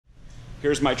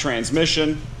Here's my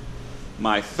transmission,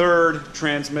 my third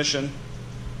transmission.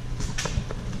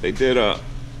 They did a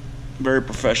very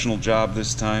professional job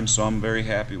this time, so I'm very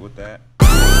happy with that.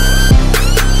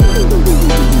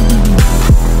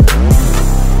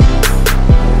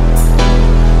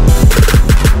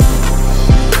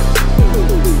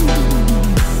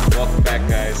 Welcome back,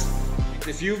 guys.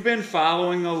 If you've been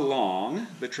following along,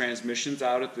 the transmission's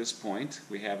out at this point.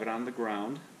 We have it on the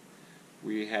ground.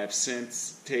 We have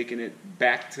since taken it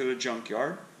back to the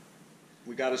junkyard.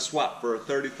 We got a swap for a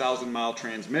 30,000 mile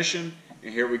transmission,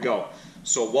 and here we go.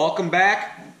 So welcome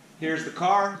back. Here's the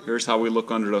car. Here's how we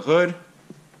look under the hood.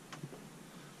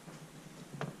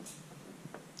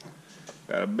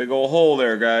 Got a big old hole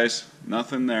there, guys.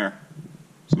 Nothing there.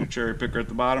 Some cherry picker at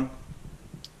the bottom.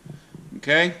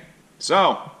 Okay,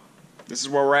 so this is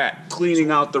where we're at.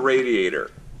 Cleaning out the radiator.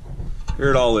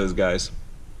 Here it all is, guys.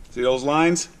 See those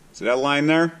lines? See that line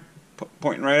there?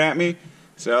 Pointing right at me?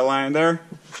 See that line there?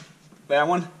 That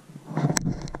one?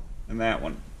 And that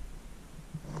one.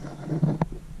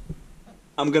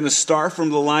 I'm going to start from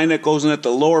the line that goes in at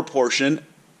the lower portion,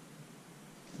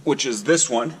 which is this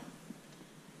one,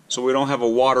 so we don't have a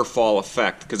waterfall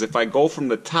effect. Because if I go from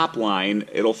the top line,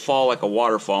 it'll fall like a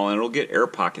waterfall and it'll get air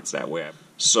pockets that way.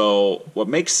 So what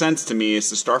makes sense to me is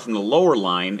to start from the lower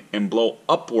line and blow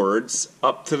upwards,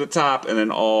 up to the top, and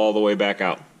then all the way back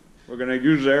out. We're going to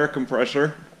use the air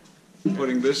compressor,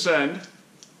 putting this end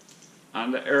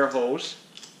on the air hose,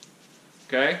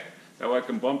 okay? That way I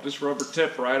can bump this rubber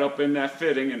tip right up in that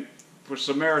fitting and push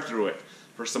some air through it.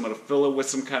 First I'm going to fill it with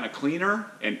some kind of cleaner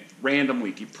and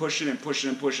randomly keep pushing and pushing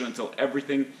and pushing until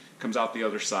everything comes out the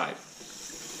other side.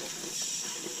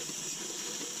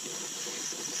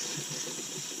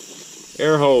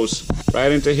 Air hose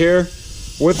right into here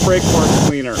with brake parts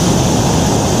cleaner.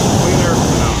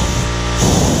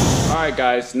 Alright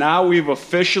guys, now we've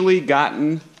officially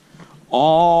gotten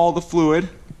all the fluid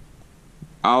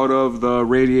out of the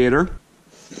radiator.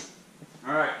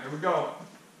 Alright, here we go.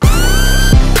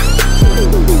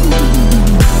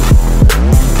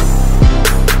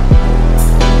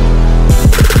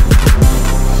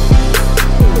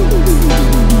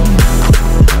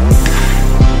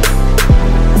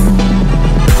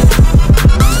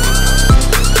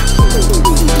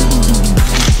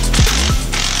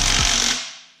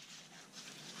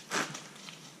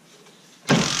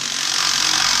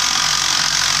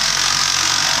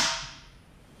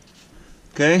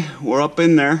 Okay, we're up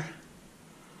in there.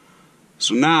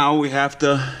 So now we have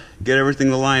to get everything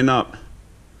to line up.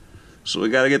 So we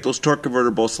got to get those torque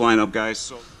converter bolts lined up,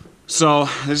 guys. So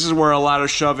this is where a lot of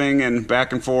shoving and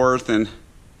back and forth and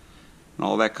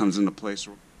all that comes into place.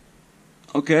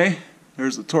 Okay,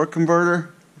 there's the torque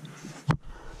converter.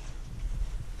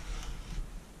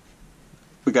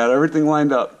 We got everything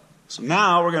lined up. So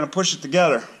now we're going to push it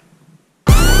together.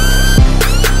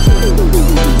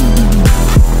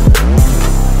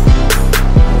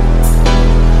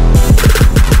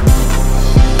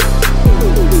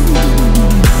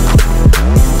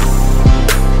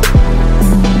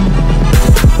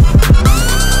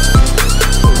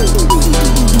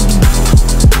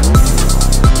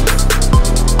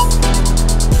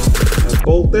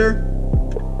 Bolt there,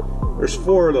 there's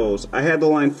 4 of those. I had to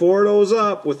line 4 of those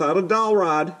up without a dowel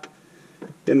rod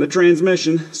in the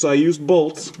transmission, so I used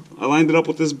bolts. I lined it up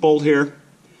with this bolt here.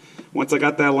 Once I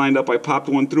got that lined up, I popped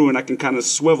one through and I can kind of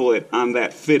swivel it on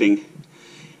that fitting.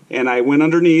 And I went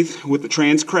underneath with the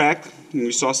trans cracked, and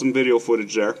you saw some video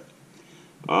footage there,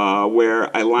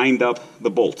 where I lined up the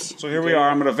bolts. So here we are.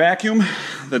 I'm going to vacuum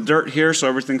the dirt here so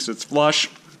everything sits flush,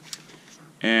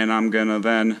 and I'm going to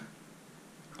then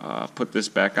put this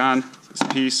back on, this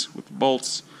piece with the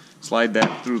bolts, slide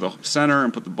that through the center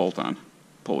and put the bolt on.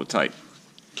 Pull it tight.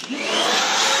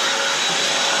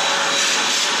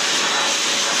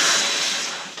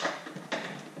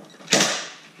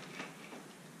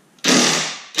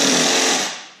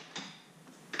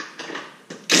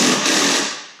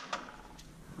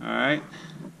 Alright,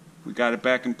 we got it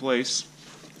back in place.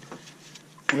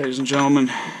 Ladies and gentlemen,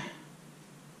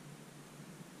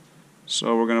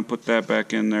 so we're going to put that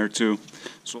back in there too.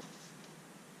 So,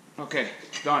 okay,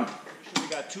 done. We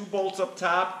got 2 bolts up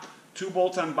top, 2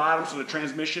 bolts on bottom, so the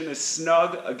transmission is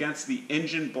snug against the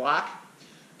engine block.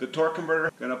 The torque converter,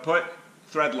 going to put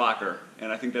thread locker,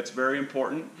 and I think that's very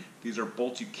important. These are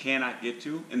bolts you cannot get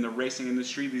to. In the racing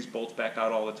industry, these bolts back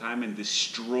out all the time and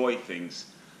destroy things.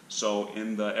 So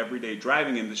in the everyday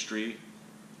driving industry,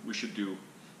 we should do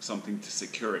something to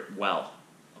secure it well.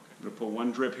 Okay. I'm going to put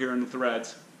 1 drip here in the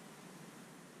threads.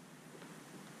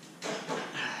 I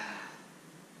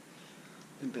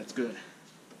think that's good.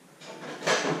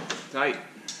 Tight.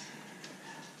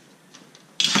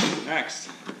 Next.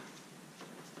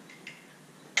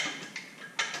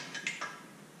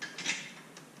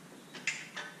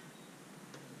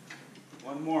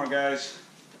 One more, guys.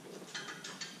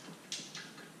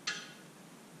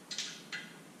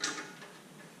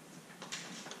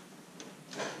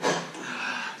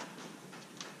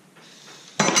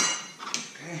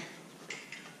 Okay.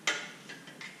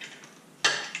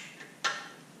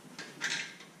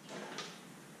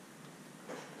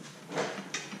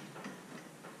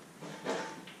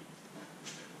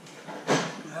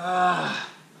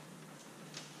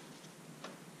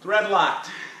 Thread locked.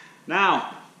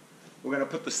 Now, we're going to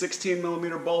put the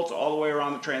 16mm bolts all the way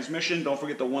around the transmission. Don't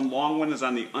forget the one long one is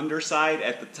on the underside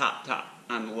at the top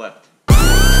on the left.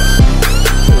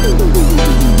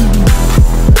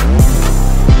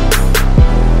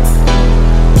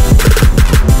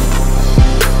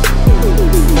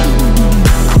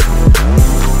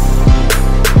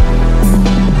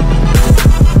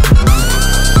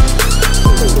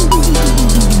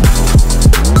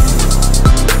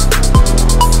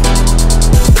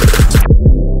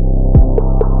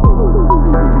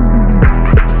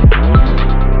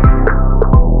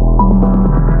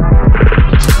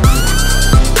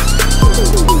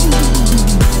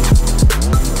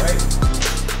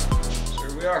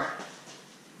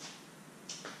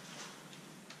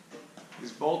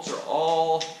 These bolts are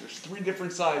all, there's 3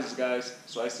 different sizes, guys,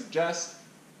 so I suggest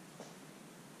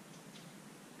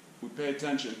we pay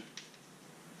attention.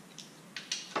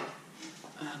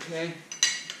 Okay,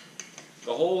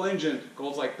 the whole engine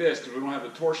goes like this because we don't have the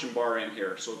torsion bar in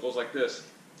here, so it goes like this.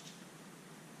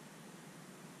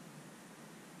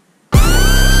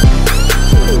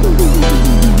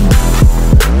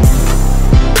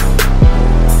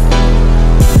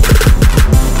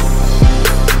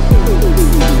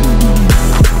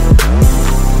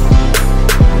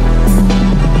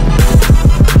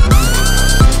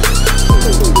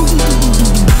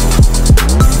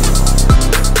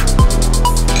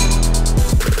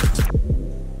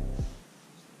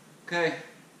 Okay,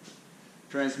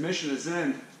 transmission is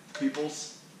in,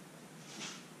 peoples.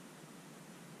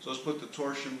 So let's put the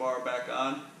torsion bar back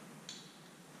on.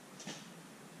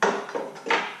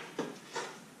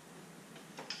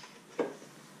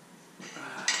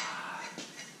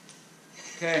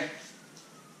 Okay,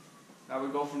 now we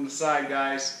go from the side,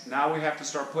 guys. Now we have to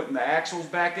start putting the axles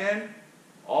back in.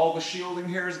 All the shielding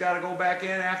here has got to go back in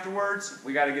afterwards.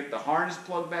 We got to get the harness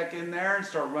plugged back in there and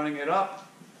start running it up.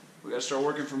 We got to start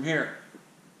working from here.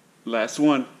 Last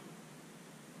one.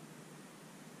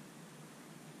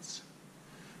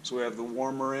 So we have the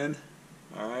warmer in.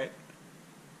 Alright.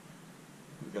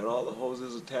 We've got all the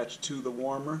hoses attached to the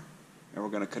warmer. And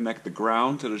we're going to connect the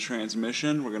ground to the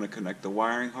transmission. We're going to connect the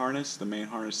wiring harness, the main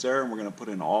harness there, and we're going to put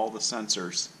in all the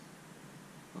sensors.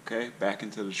 Okay, back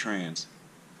into the trans.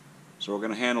 So we're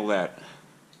going to handle that.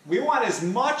 We want as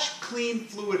much clean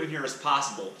fluid in here as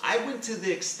possible. I went to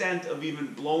the extent of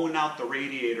even blowing out the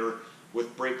radiator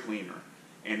with brake cleaner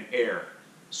and air.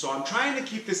 So I'm trying to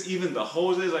keep this even. The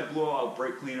hoses, I blew out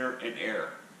brake cleaner and air.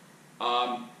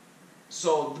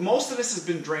 So most of this has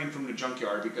been drained from the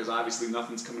junkyard because obviously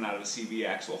nothing's coming out of the CV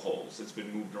axle holes. It's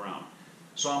been moved around.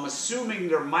 So I'm assuming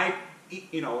there might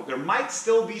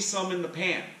still be some in the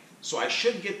pan. So I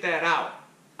should get that out.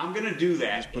 I'm going to do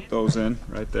that. Just put those in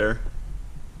right there.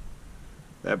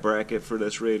 That bracket for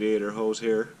this radiator hose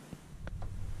here.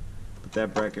 Put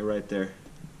that bracket right there.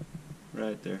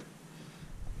 Right there.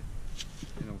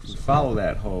 If we follow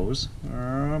that hose,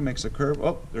 makes a curve.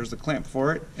 Oh, there's the clamp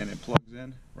for it, and it plugs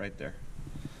in right there.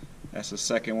 That's the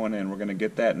second one in. We're going to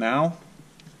get that now.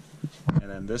 And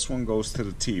then this one goes to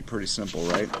the T. Pretty simple,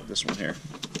 right? This one here.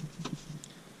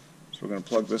 So we're going to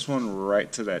plug this one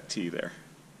right to that T there.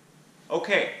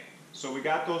 Okay, so we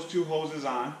got those 2 hoses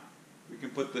on. We can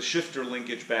put the shifter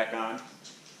linkage back on.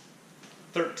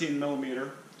 13mm.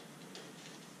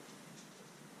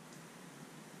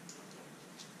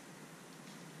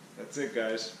 That's it,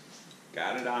 guys.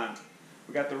 Got it on.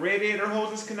 We got the radiator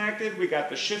hoses connected. We got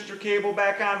the shifter cable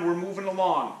back on. We're moving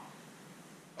along.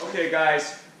 Okay,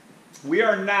 guys. We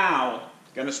are now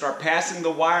going to start passing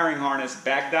the wiring harness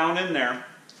back down in there.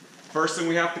 First thing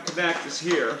we have to connect is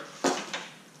here.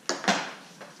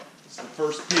 It's the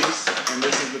first piece, and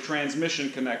this is the transmission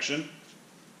connection,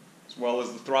 as well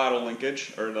as the throttle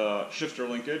linkage, or the shifter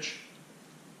linkage.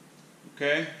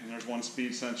 Okay, and there's one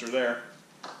speed sensor there.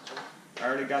 I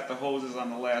already got the hoses on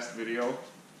the last video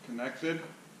connected.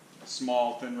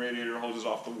 Small, thin radiator hoses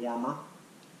off the warmer.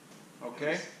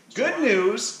 Okay, good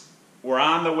news, we're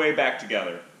on the way back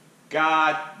together.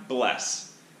 God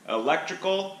bless.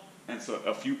 Electrical, and so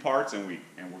a few parts, and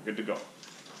we're good to go.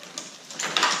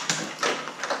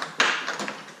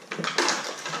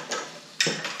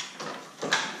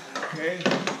 Okay.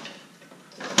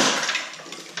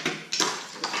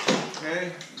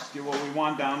 Okay, let's get what we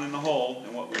want down in the hole,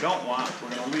 and what we don't want, we're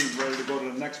going to leave ready to go to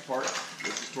the next part,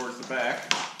 which is towards the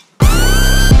back.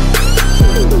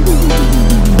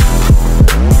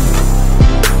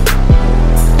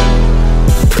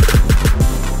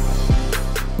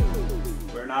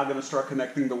 We're now going to start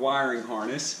connecting the wiring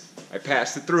harness. I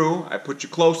passed it through. I put you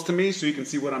close to me so you can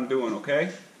see what I'm doing,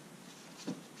 okay?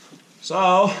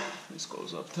 So, this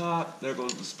goes up top. There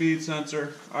goes the speed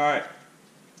sensor. Alright.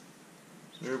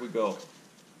 So here we go.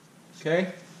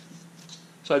 Okay?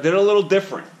 So I did it a little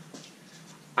different.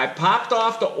 I popped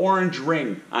off the orange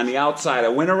ring on the outside. I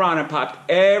went around and popped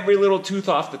every little tooth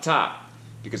off the top.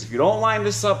 Because if you don't line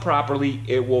this up properly,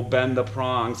 it will bend the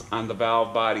prongs on the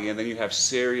valve body and then you have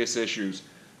serious issues.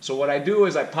 So what I do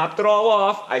is I popped it all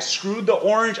off, I screwed the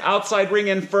orange outside ring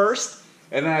in first,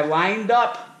 and then I lined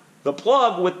up the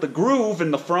plug with the groove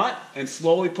in the front and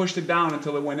slowly pushed it down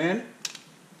until it went in.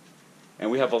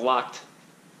 And we have a locked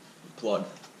plug.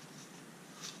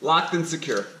 Locked and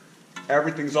secure.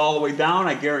 Everything's all the way down,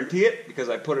 I guarantee it, because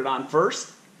I put it on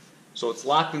first. So it's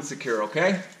locked and secure,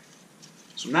 okay?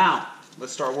 So now,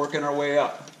 let's start working our way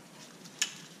up.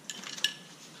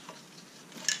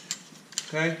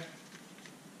 Okay?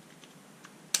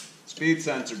 Speed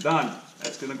sensor, done.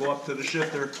 That's going to go up to the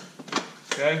shifter.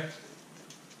 Okay?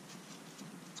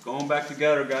 It's going back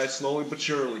together, guys, slowly but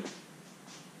surely.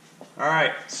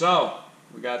 Alright, so,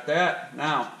 we got that.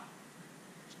 Now,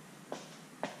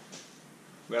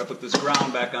 we got to put this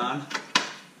ground back on.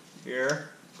 Here.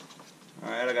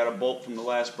 Alright, I got a bolt from the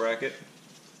last bracket.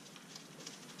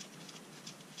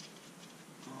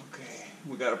 Okay,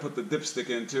 we got to put the dipstick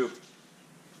in too.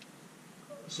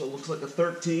 So it looks like a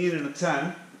 13 and a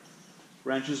 10.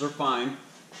 Wrenches are fine.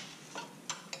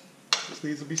 This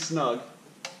needs to be snug.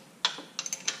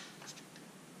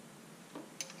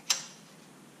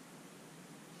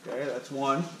 Okay, that's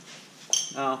one.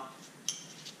 Now,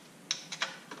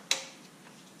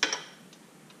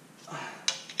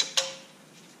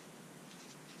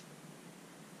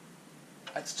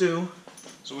 that's two.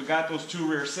 So we got those two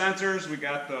rear sensors. We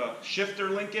got the shifter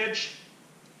linkage.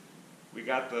 We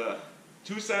got the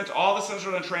two sensors. All the sensors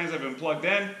on the trains have been plugged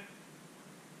in.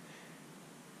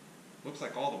 Looks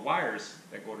like all the wires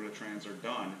that go to the trans are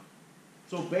done.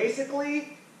 So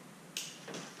basically,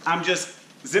 I'm just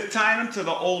zip tying them to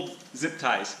the old zip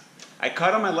ties. I cut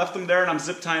them, I left them there, and I'm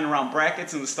zip tying around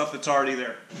brackets and the stuff that's already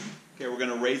there. Okay, we're going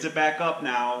to raise it back up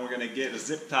now. We're going to get a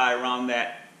zip tie around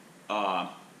that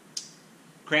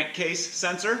crankcase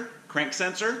sensor, crank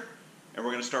sensor, and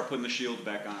we're going to start putting the shields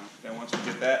back on. Then once we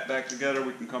get that back together,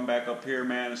 we can come back up here,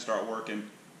 man, and start working.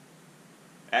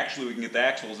 Actually, we can get the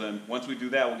axles in. Once we do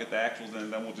that, we'll get the axles in,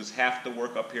 and then we'll just have to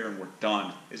work up here, and we're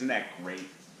done. Isn't that great?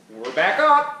 We're back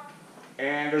up,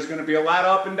 and there's going to be a lot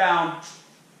of up and down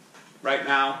right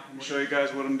now. Let me show you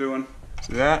guys what I'm doing.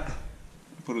 See that?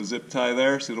 Put a zip tie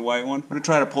there. See the white one? I'm going to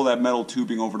try to pull that metal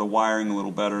tubing over the wiring a little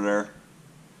better there.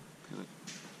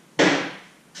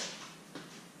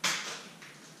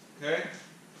 Okay?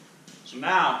 So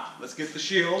now, let's get the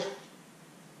shield.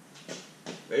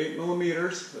 8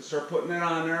 millimeters. Let's start putting that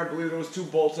on there. I believe there was 2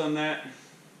 bolts on that.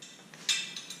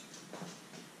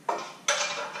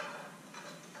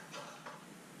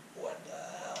 What the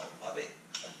hell, puppy?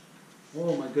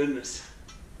 Oh my goodness.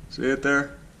 See it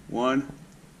there? 1,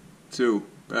 2.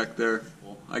 Back there.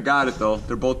 I got it though.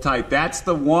 They're both tight. That's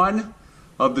the one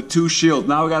of the 2 shields.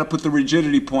 Now we got to put the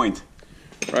rigidity point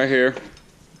right here.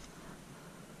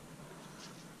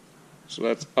 So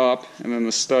that's up, and then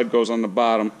the stud goes on the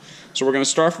bottom. So we're going to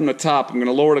start from the top. I'm going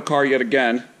to lower the car yet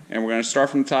again, and we're going to start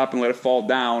from the top and let it fall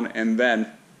down, and then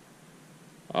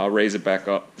raise it back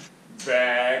up.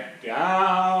 Back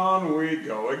down we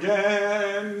go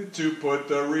again to put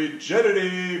the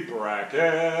rigidity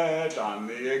bracket on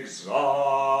the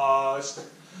exhaust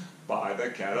by the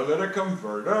catalytic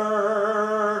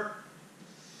converter.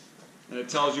 And it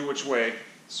tells you which way.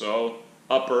 So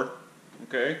upper,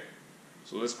 okay?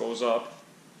 So this goes up.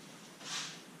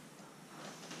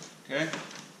 Okay?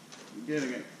 I'm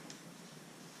getting it.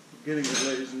 I'm getting it,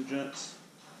 ladies and gents.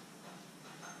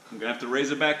 I'm going to have to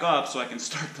raise it back up so I can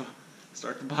start the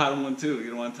bottom one too. You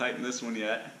don't want to tighten this one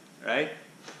yet, right?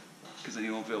 Because then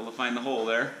you won't be able to find the hole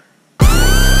there.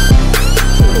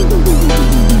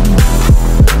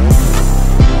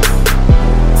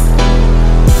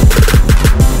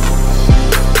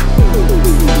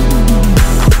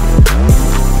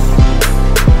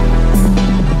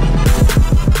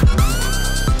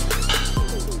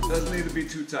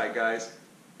 Too tight, guys.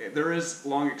 There is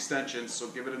long extensions, so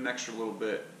give it an extra little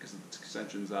bit because the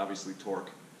extensions obviously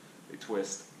torque. They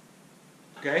twist.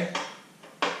 Okay?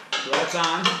 So that's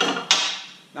on.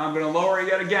 Now I'm going to lower it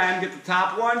yet again, get the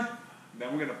top one.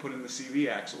 Then we're going to put in the CV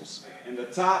axles. And the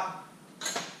top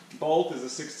bolt is a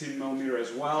 16 millimeter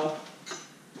as well.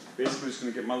 Basically just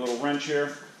going to get my little wrench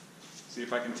here. See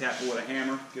if I can tap it with a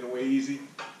hammer. Get away easy.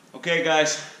 Okay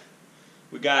guys,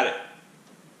 we got it.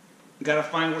 You got to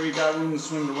find where you got room to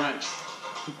swing the wrench.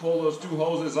 You pull those two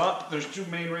hoses up. There's two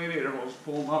main radiator hoses.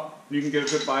 Pull them up. You can get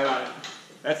a good bite on it.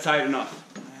 That's tight enough.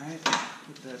 Alright,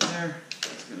 put that there.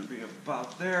 That's going to be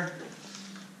about there.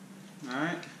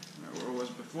 Alright, right where it was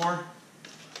before.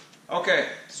 Okay,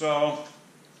 so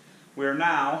we're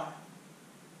now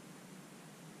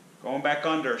going back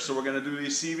under. So we're going to do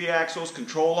these CV axles,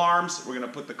 control arms. We're going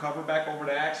to put the cover back over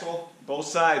the axle. Both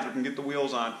sides, we can get the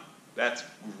wheels on. That's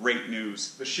great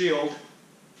news. The shield,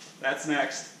 that's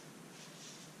next.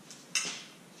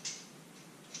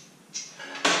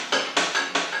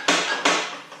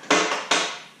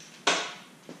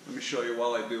 Let me show you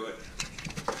while I do it.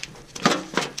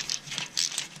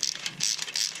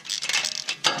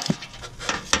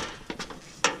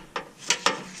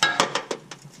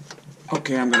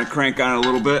 Okay, I'm going to crank on it a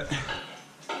little bit.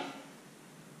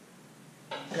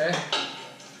 Okay.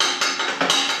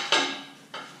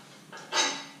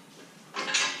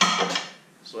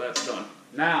 So that's done.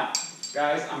 Now,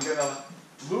 guys, I'm going to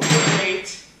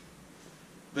lubricate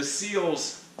the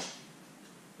seals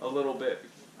a little bit.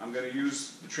 I'm going to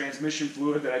use the transmission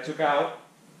fluid that I took out.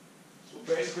 So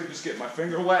basically just get my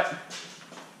finger wet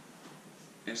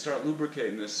and start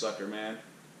lubricating this sucker, man.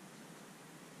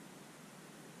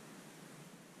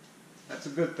 That's a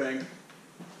good thing.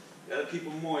 You gotta keep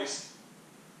them moist.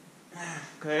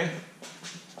 Okay.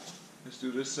 Let's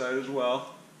do this side as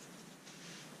well.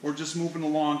 We're just moving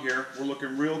along here. We're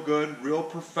looking real good, real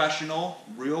professional,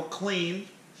 real clean.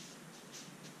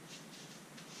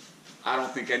 I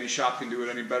don't think any shop can do it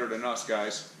any better than us,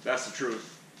 guys. That's the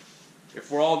truth. If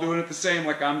we're all doing it the same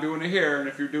like I'm doing it here, and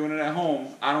if you're doing it at home,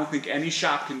 I don't think any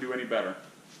shop can do any better.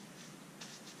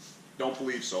 Don't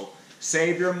believe so.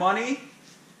 Save your money.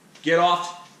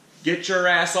 Get your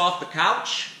ass off the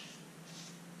couch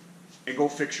and go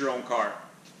fix your own car.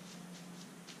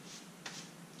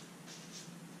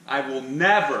 I will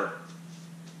never,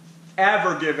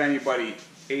 ever give anybody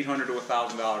 $800 to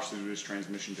 $1,000 to do this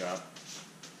transmission job.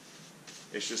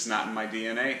 It's just not in my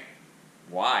DNA.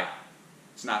 Why?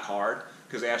 It's not hard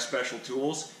because they have special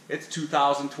tools. It's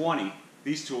 2020.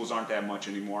 These tools aren't that much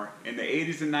anymore. In the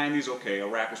 80s and 90s, okay, a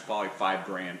rack was probably $5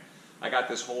 grand. I got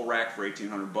this whole rack for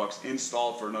 1,800 bucks,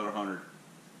 installed for another 100.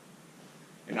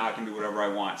 And now I can do whatever I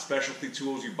want. Specialty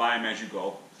tools, you buy them as you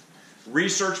go.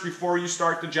 Research before you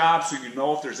start the job so you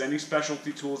know if there's any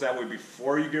specialty tools. That way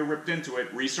before you get ripped into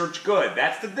it, research good.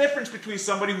 That's the difference between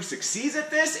somebody who succeeds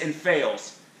at this and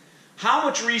fails. How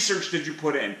much research did you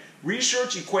put in?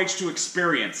 Research equates to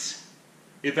experience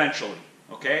eventually,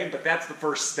 okay? But that's the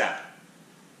first step.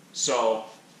 So,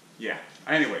 yeah.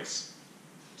 Anyways,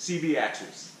 CV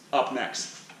axles. Up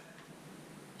next.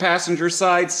 Passenger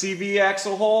side CV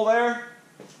axle hole there.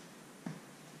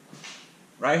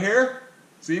 Right here.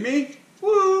 See me?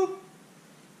 Woo!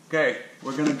 Okay,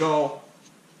 we're going to go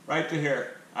right to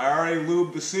here. I already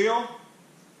lubed the seal.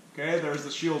 Okay, there's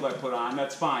the shield I put on.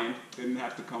 That's fine. Didn't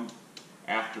have to come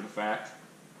after the fact.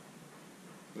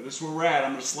 But this is where we're at.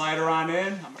 I'm going to slide her on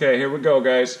in. Okay, here we go,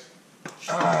 guys.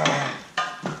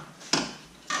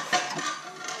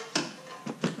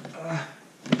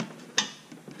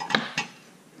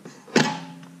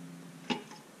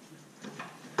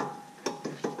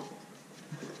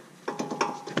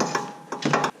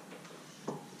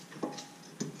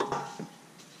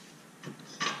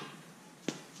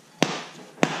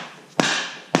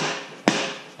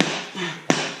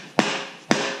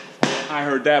 I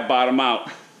heard that bottom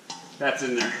out. That's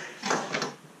in there.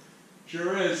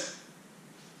 Sure is.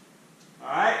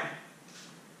 Alright?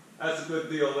 That's a good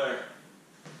deal there.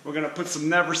 We're going to put some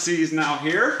never sees now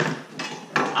here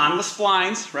on the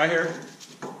splines, right here.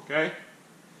 Okay?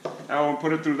 Now when we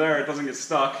put it through there, it doesn't get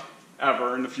stuck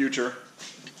ever in the future.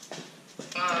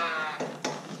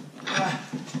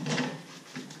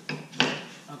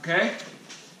 Okay?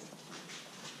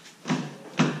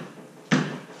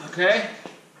 Okay?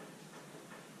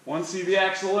 One CV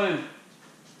axle in.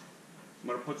 I'm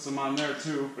going to put some on there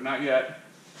too, but not yet.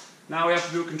 Now we have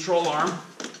to do a control arm.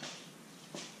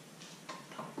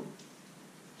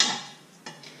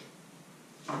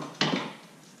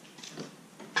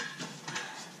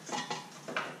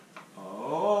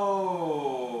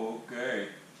 Oh, okay.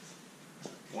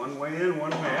 One way in,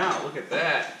 one way out. Look at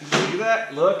that. Can you see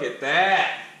that? Look at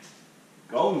that.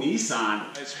 Go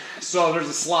Nissan. So there's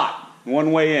a slot.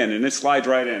 One way in, and it slides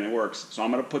right in. It works. So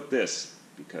I'm going to put this,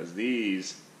 because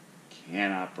these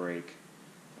cannot break.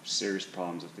 Serious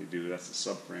problems if they do. That's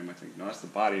the subframe, I think. No, that's the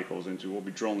body it goes into. We'll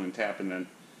be drilling and tapping then.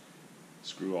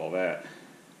 Screw all that.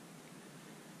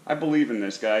 I believe in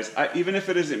this, guys. Even if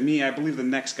it isn't me, I believe the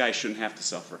next guy shouldn't have to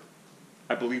suffer.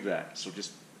 I believe that. So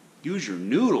just use your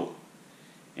noodle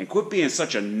and quit being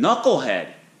such a knucklehead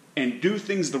and do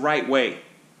things the right way.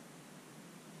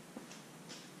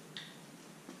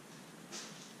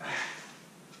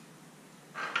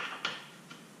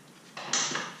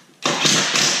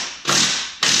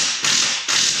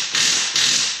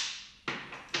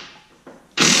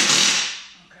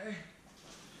 Okay.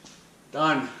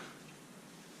 Done.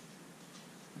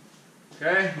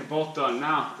 Okay, they're both done.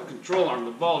 Now, the control arm,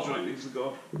 the ball joint needs to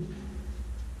go.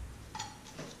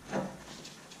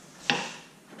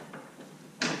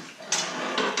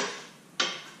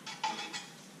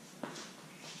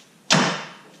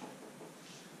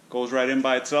 Goes right in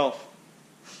by itself.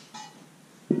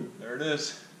 There it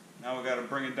is. Now we got to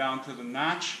bring it down to the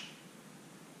notch.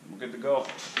 We're good to go.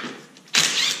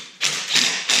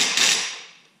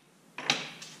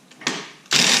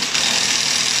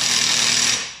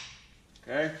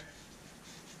 Okay.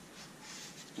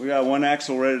 We got one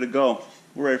axle ready to go.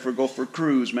 We're ready to go for a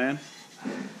cruise, man.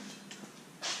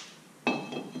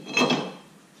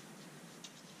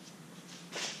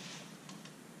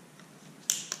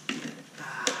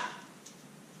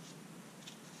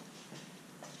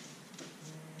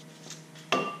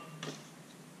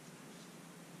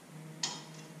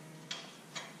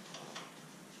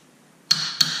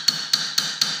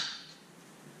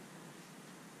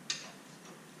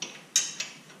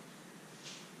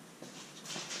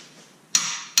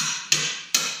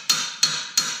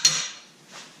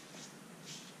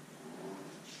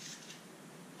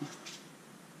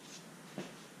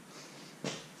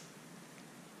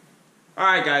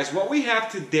 Alright guys, what we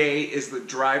have today is the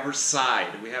driver's side.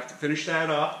 We have to finish that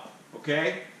up,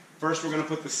 okay? First we're going to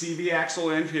put the CV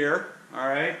axle in here,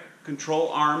 alright? Control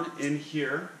arm in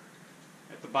here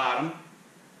at the bottom.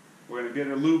 We're going to get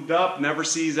it lubed up, never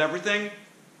sees everything.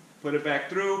 Put it back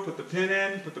through, put the pin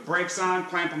in, put the brakes on,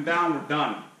 clamp them down, we're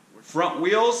done. Front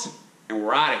wheels, and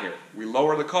we're out of here. We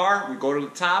lower the car, we go to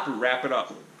the top, and wrap it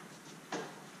up.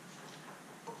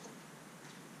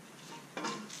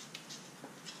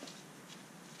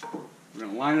 We're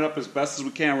going to line it up as best as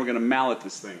we can. We're going to mallet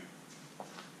this thing.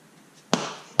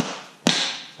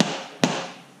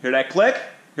 Hear that click?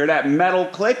 Hear that metal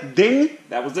click? Ding!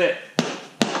 That was it.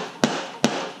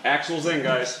 Axle's in,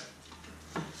 guys.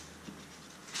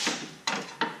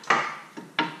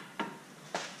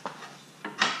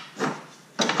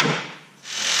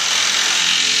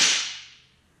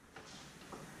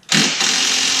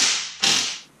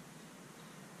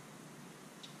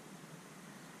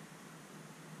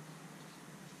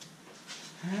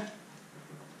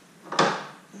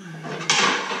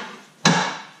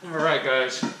 Alright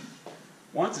guys,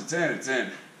 once it's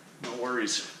in, no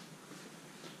worries.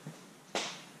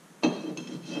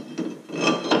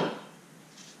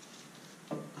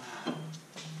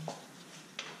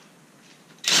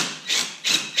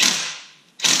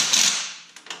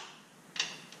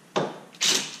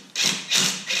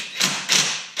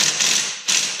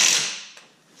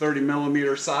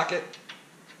 .30mm socket.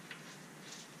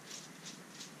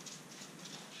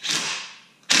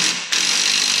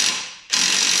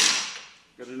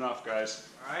 Good enough, guys.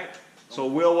 Alright, so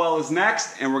wheel well is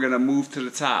next, and we're going to move to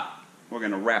the top. We're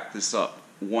going to wrap this up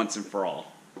once and for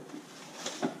all.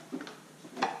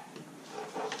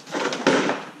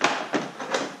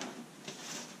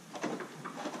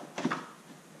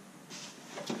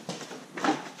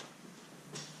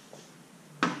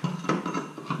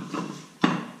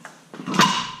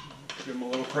 Give him a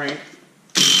little crank.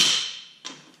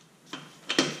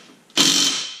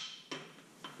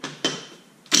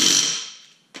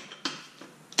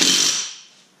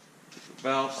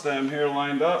 Valve stem here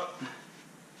lined up.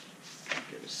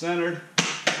 Get it centered.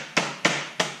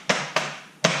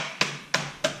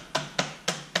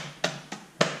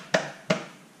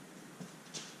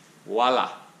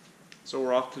 Voila. So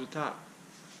we're off to the top.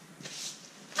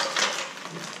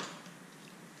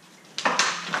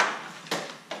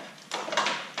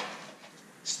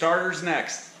 Starters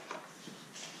next.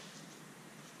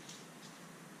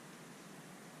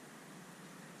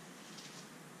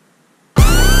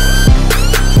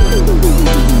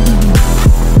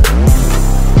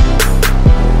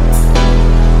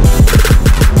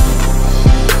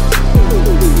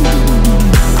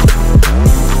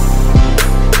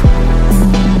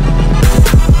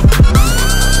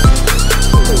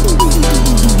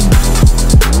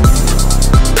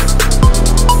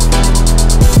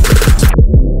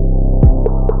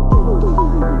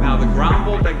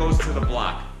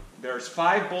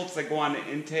 5 bolts that go on the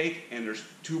intake, and there's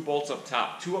 2 bolts up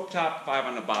top. 2 up top, 5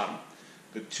 on the bottom.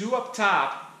 The 2 up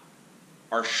top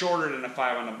are shorter than the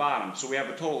 5 on the bottom. So we have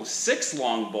a total of 6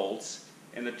 long bolts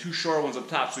and the 2 short ones up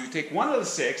top. So you take one of the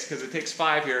 6, because it takes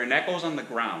 5 here, and that goes on the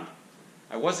ground.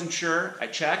 I wasn't sure. I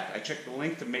checked the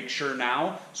length to make sure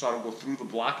now, so I don't go through the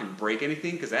block and break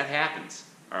anything, because that happens,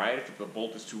 all right, if the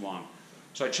bolt is too long.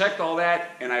 So I checked all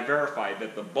that, and I verified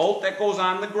that the bolt that goes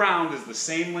on the ground is the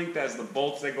same length as the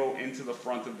bolts that go into the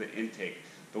front of the intake.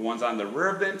 The ones on the rear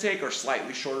of the intake are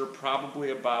slightly shorter,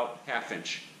 probably about 1/2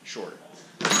 inch shorter.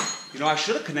 You know, I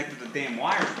should have connected the damn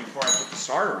wires before I put the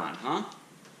starter on, huh?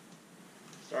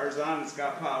 Starter's on, it's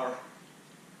got power.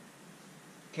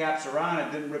 Caps are on, it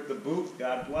didn't rip the boot,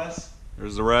 God bless.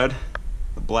 There's the red,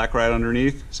 the black right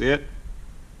underneath, see it?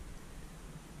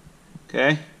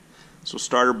 Okay, so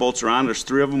starter bolts are on, there's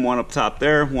 3 of them, 1 up top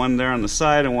there, 1 there on the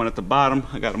side, and 1 at the bottom.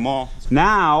 I got them all.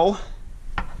 Now,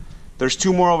 there's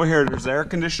 2 more over here. There's the air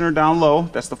conditioner down low,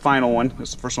 that's the final one.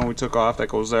 That's the first one we took off, that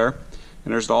goes there.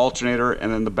 And there's the alternator,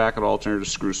 and then the back of the alternator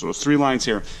screw. So there's 3 lines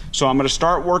here. So I'm going to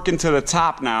start working to the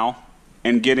top now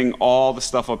and getting all the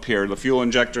stuff up here, the fuel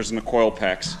injectors and the coil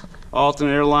packs.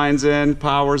 Alternator lines in,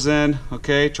 power's in,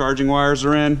 okay, charging wires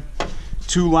are in.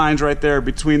 2 lines right there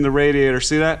between the radiator.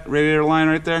 See that radiator line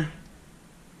right there?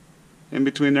 In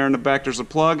between there and the back there's a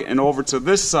plug, and over to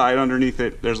this side underneath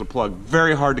it there's a plug.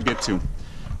 Very hard to get to.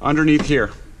 Underneath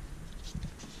here.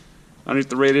 Underneath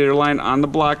the radiator line on the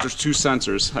block there's 2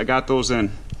 sensors. I got those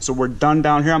in. So we're done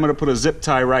down here. I'm going to put a zip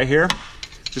tie right here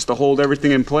just to hold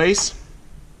everything in place.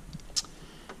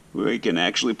 We can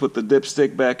actually put the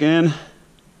dipstick back in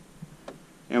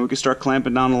and we can start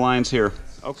clamping down the lines here.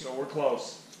 Okay, so we're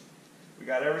close. We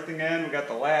got everything in. We got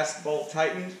the last bolt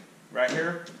tightened right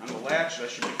here on the latch. That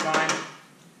should be fine.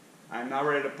 I'm now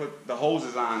ready to put the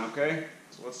hoses on, okay?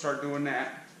 So let's start doing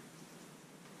that.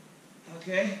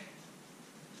 Okay.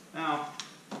 Now,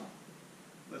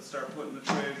 let's start putting the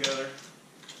tray together.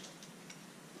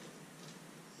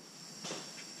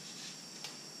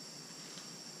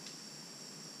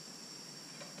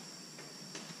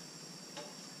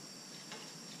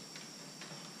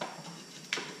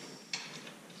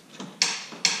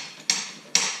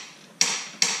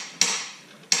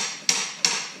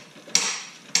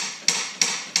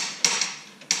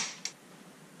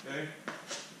 Okay.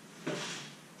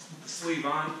 Put the sleeve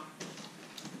on.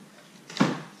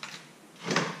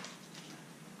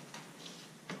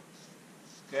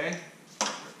 Okay,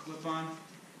 clip on.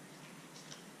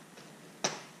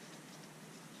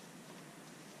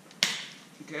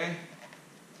 Okay.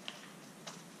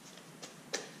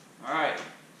 All right,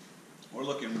 we're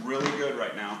looking really good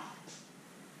right now.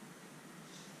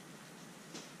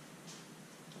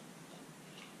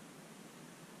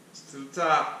 It's to the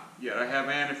top, yet I have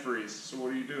antifreeze, so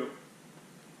what do? You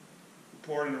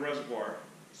pour it in the reservoir.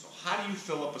 So how do you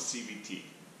fill up a CVT?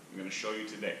 I'm going to show you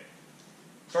today.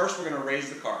 First, we're going to raise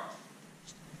the car.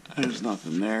 There's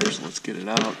nothing there, so let's get it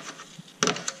out.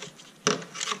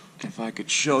 If I could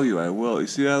show you, I will. You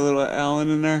see that little Allen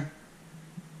in there?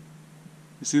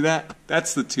 You see that?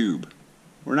 That's the tube.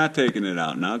 We're not taking it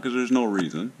out now because there's no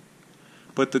reason.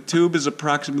 But the tube is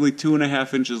approximately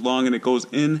 2.5 inches long, and it goes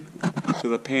in to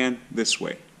the pan this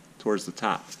way, towards the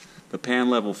top. The pan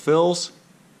level fills.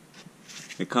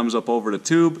 It comes up over the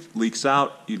tube, leaks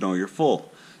out, you know you're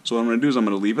full. So what I'm going to do is I'm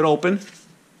going to leave it open.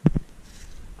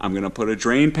 I'm going to put a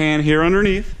drain pan here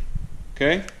underneath,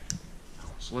 okay?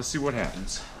 So let's see what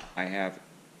happens. I have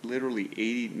literally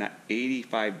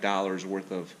 $85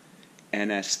 worth of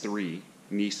NS3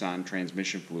 Nissan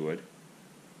transmission fluid.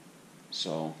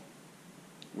 So,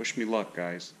 wish me luck,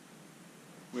 guys.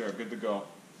 We are good to go.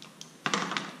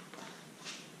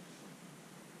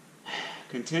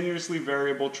 Continuously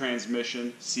variable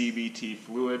transmission CVT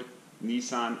fluid,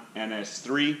 Nissan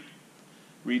NS3.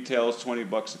 Retails 20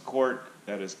 bucks a quart.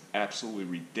 That is absolutely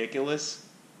ridiculous.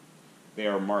 They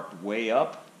are marked way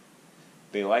up.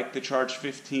 They like to charge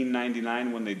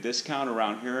 $15.99 when they discount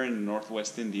around here in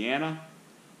Northwest Indiana.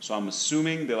 So I'm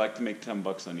assuming they like to make 10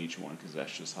 bucks on each one because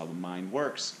that's just how the mind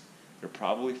works. They're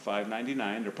probably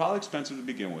 $5.99. They're probably expensive to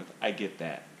begin with. I get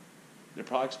that. They're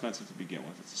probably expensive to begin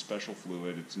with. It's a special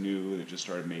fluid. It's new. They just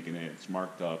started making it. It's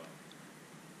marked up.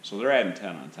 So they're adding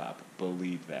 10 on top.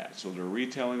 Believe that. So they're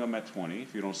retailing them at 20.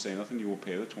 If you don't say nothing, you will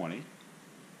pay the 20.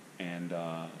 And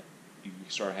you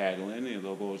start haggling, and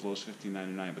they'll go as low as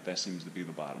 $15.99, but that seems to be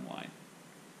the bottom line.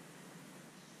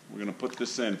 We're going to put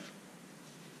this in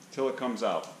till it comes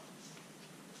out.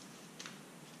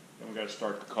 Then we've got to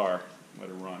start the car, let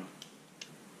it run.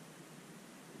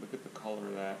 Look at the color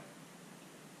of that.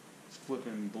 It's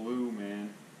flipping blue,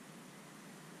 man.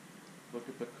 Look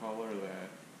at the color of that.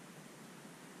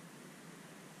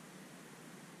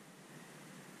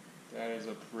 That is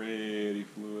a pretty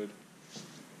fluid.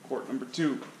 Quart number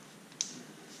 2. I'm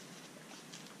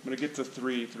going to get to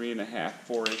 3, 3.5,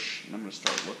 4-ish, and I'm going to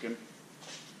start looking.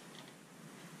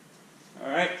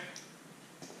 Alright.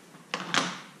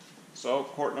 So,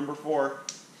 quart number 4.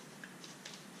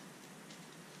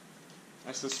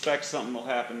 I suspect something will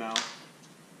happen now.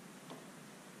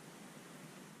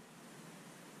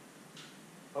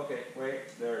 Okay,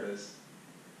 wait, there it is.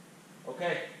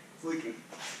 Okay, it's leaking.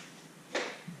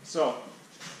 So,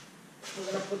 we're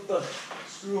going to put the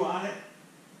screw on it,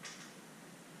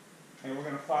 and we're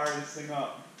going to fire this thing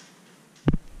up.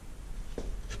 I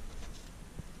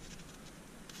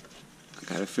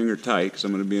got it finger tight because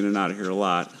I'm going to be in and out of here a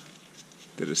lot.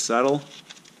 Did it settle?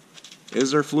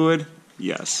 Is there fluid?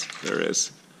 Yes, there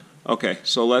is. Okay,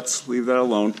 so let's leave that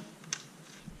alone.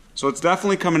 So it's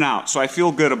definitely coming out, so I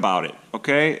feel good about it,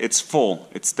 okay? It's full.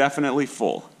 It's definitely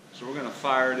full. So we're going to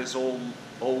fire this old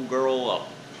girl up.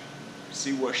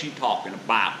 See what she's talking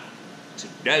about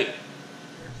today.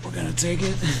 We're going to take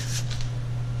it.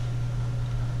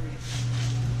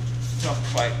 Tough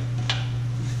fight.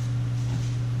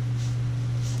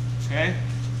 Okay?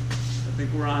 I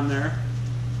think we're on there.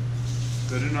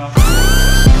 Good enough.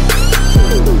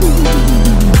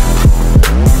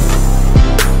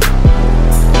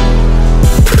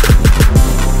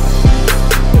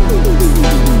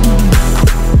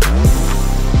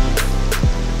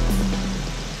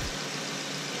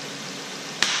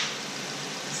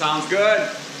 Sounds good.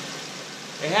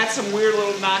 It had some weird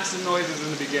little knocks and noises in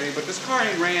the beginning, but this car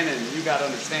ain't ran in, you gotta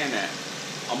understand that,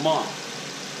 a month.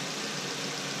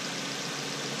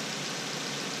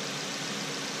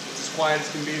 It's as quiet as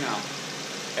can be now.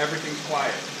 Everything's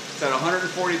quiet. It's at 140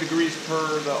 degrees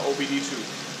per the OBD2.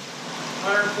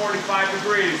 145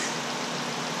 degrees.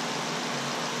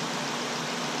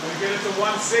 I'm gonna get it to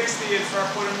 160 and start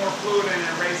putting more fluid in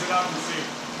and raise it up and see.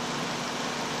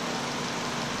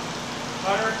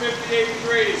 158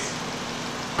 degrees.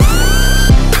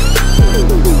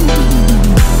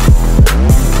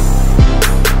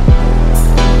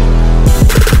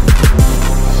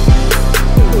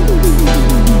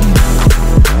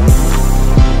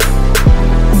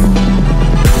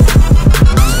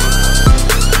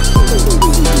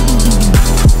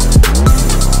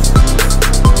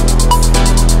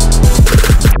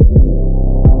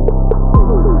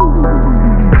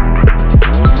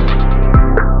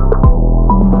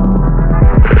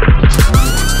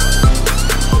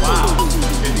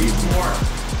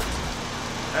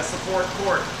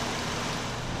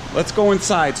 Let's go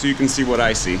inside so you can see what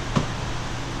I see.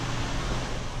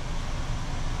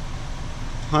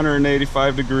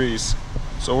 185 degrees.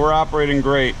 So we're operating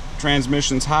great.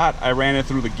 Transmission's hot. I ran it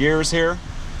through the gears here.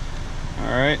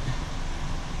 Alright.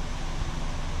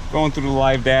 Going through the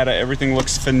live data, everything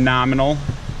looks phenomenal.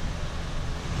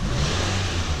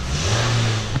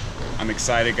 I'm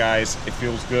excited, guys. It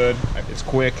feels good. It's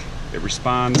quick. It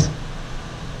responds.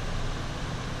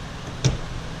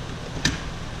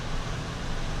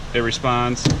 It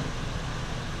responds.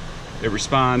 It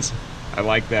responds. I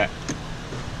like that.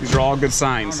 These are all good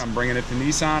signs. I'm bringing it to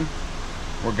Nissan.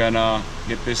 We're gonna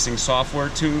get this thing software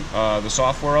the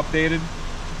software updated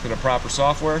to the proper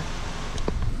software.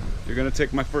 You're gonna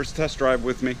take my first test drive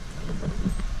with me.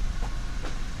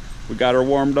 We got her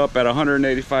warmed up at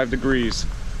 185 degrees.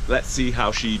 Let's see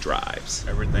how she drives.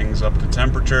 Everything's up to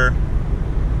temperature.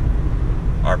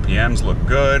 RPMs look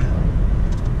good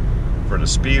for the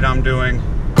speed I'm doing.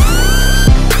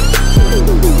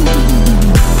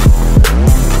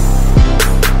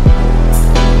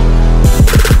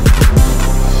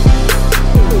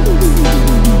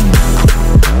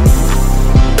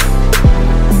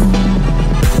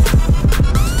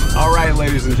 All right,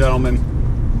 ladies and gentlemen,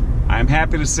 I'm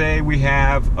happy to say we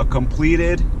have a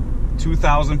completed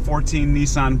 2014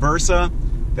 Nissan Versa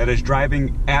that is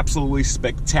driving absolutely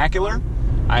spectacular.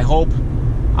 I hope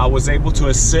I was able to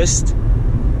assist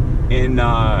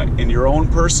in your own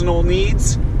personal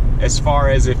needs as far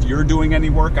as if you're doing any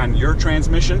work on your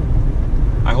transmission.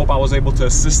 I hope I was able to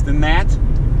assist in that,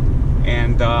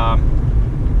 and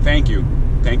thank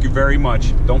you very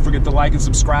much. Don't forget to like and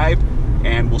subscribe,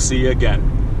 and we'll see you again.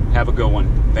 Have a good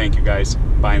one. Thank you, guys.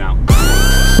 Bye now.